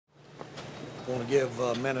want to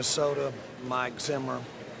give Minnesota, Mike Zimmer,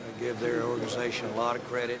 give their organization a lot of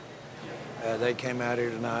credit. They came out here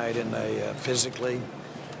tonight and they physically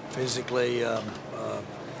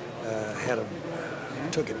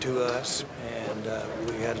took it to us, and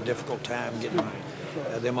we had a difficult time getting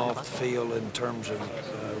them off the field in terms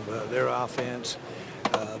of their offense.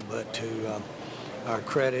 But to our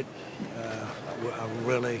credit, I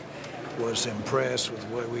really was impressed with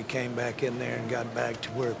the way we came back in there and got back to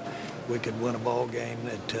where we could win a ball game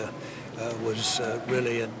that was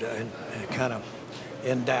really kind of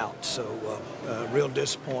in doubt. So real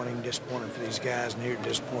disappointing for these guys, and here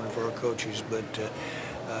disappointing for our coaches. But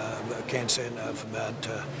I can't say enough about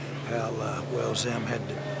how well Zim had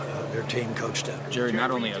their team coached up. Jerry,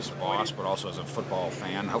 not only as a boss but also as a football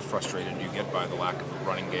fan, how frustrated do you get by the lack of a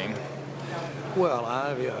running game? Well,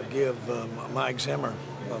 I give Mike Zimmer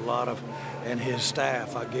a lot of, and his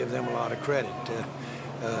staff, I give them a lot of credit.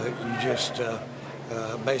 You just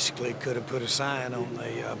basically could have put a sign on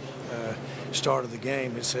the start of the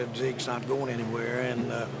game that said Zeke's not going anywhere, and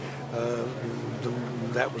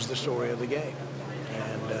that was the story of the game.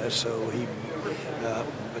 And so he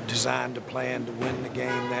designed a plan to win the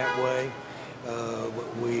game that way.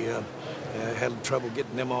 We had trouble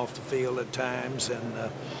getting them off the field at times,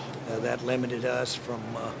 and that limited us from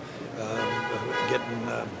getting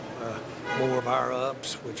more of our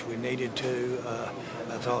ups, which we needed to.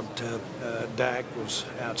 I thought Dak was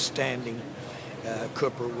outstanding.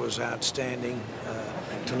 Cooper was outstanding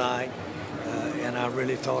tonight, and I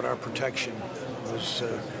really thought our protection was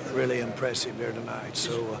really impressive there tonight.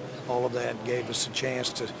 So all of that gave us a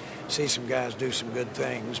chance to see some guys do some good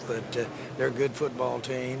things, but they're a good football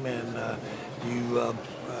team, and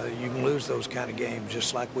you can lose those kind of games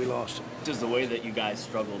just like we lost them. Does the way that you guys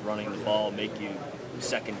struggled running the ball make you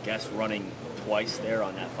second guess running twice there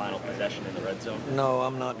on that final possession in the red zone? No,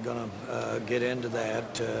 I'm not going to get into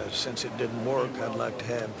that. Since it didn't work, I'd like to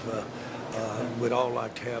have, we'd all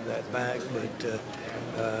like to have that back, but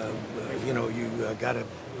you know, you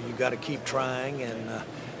got to keep trying, and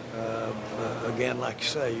again, like you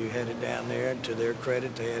say, you had it down there, and to their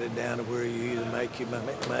credit, they had it down to where you either make your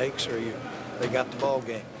makes or they got the ball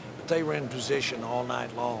game. But they were in position all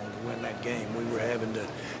night long to win that game. We were having to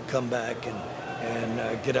come back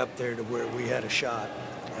and get up there to where we had a shot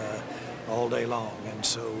all day long. And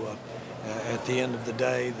so at the end of the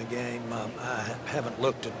day, the game, I haven't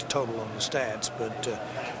looked at the total on the stats, but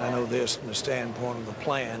I know this from the standpoint of the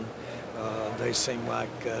plan. They seemed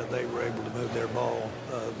like they were able to move their ball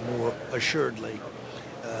more assuredly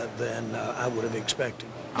than I would have expected.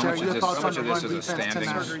 How much of this is a standings?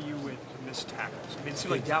 How concerned are you with missed tackles? I mean, it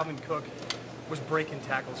seemed like Dalvin Cook was breaking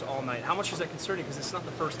tackles all night. How much is that concerning? Because it's not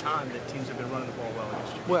the first time that teams have been running the ball well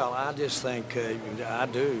against you. Well, I just think I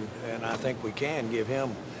do, and I think we can give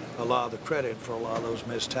him a lot of the credit for a lot of those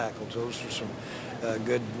missed tackles. Those are some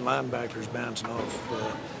good linebackers bouncing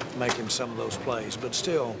off, making some of those plays. But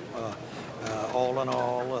still, all in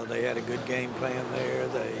all, they had a good game plan there.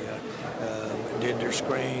 They did their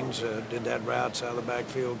screens, did that routes out of the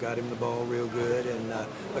backfield, got him the ball real good. And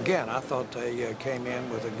again, I thought they came in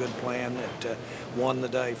with a good plan that won the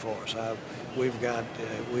day for us.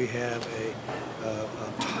 We have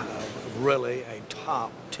really a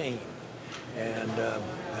top team. And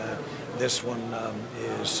this one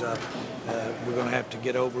is, we're going to have to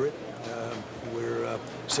get over it. We're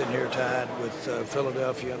sitting here tied with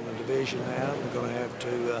Philadelphia in the division now. We're going to have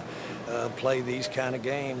to play these kind of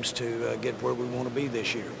games to get where we want to be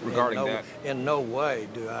this year. Regarding that, in no way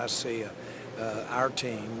do I see our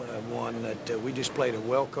team one that we just played a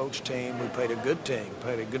well-coached team. We played a good team,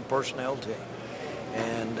 played a good personnel team,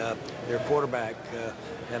 and their quarterback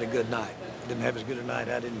had a good night. Didn't have as good a night,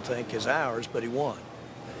 I didn't think, as ours, but he won.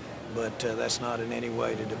 But that's not in any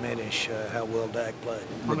way to diminish how well Dak played.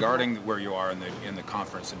 Regarding where you are in the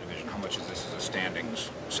conference and division, how much of this is a standings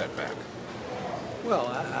setback? Well,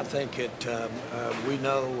 I think we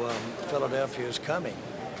know Philadelphia is coming,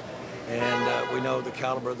 and we know the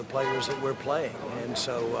caliber of the players that we're playing. And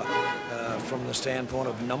so from the standpoint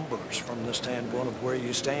of numbers, from the standpoint of where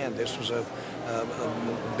you stand, this was a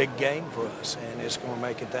big game for us, and it's going to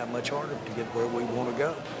make it that much harder to get where we want to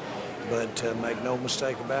go. But make no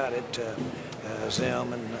mistake about it,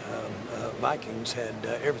 Zim and Vikings had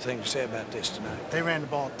everything to say about this tonight. They ran the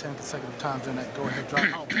ball 10 consecutive times in that go-ahead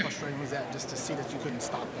drive. How frustrating was that just to see that you couldn't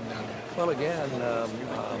stop them down there? Well, again,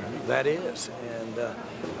 that is. And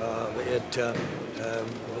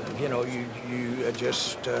you know, you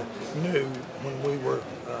just knew when we were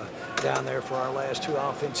down there for our last two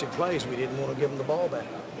offensive plays, we didn't want to give them the ball back.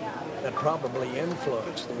 that probably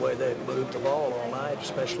influenced the way they moved the ball all night,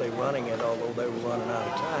 especially running it, although they were running out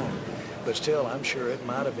of time. But still, I'm sure it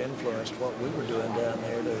might have influenced what we were doing down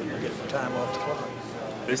there to get the time off the clock.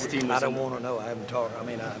 This team I don't want to know. I haven't talked. I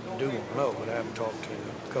mean, I do want to know, but I haven't talked to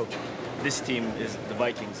the coach. This team the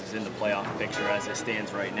Vikings is in the playoff picture as it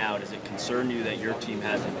stands right now. Does it concern you that your team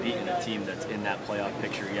hasn't beaten a team that's in that playoff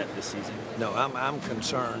picture yet this season? No, I'm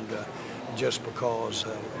concerned just because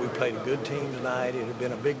we played a good team tonight. It had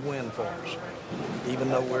been a big win for us. Even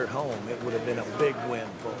though we're at home, it would have been a big win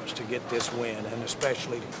for us to get this win, and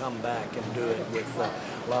especially to come back and do it with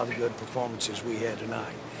a lot of the good performances we had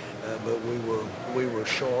tonight. But we were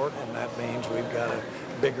short, and that means we've got a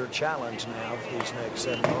bigger challenge now for these next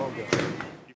 7 ball games.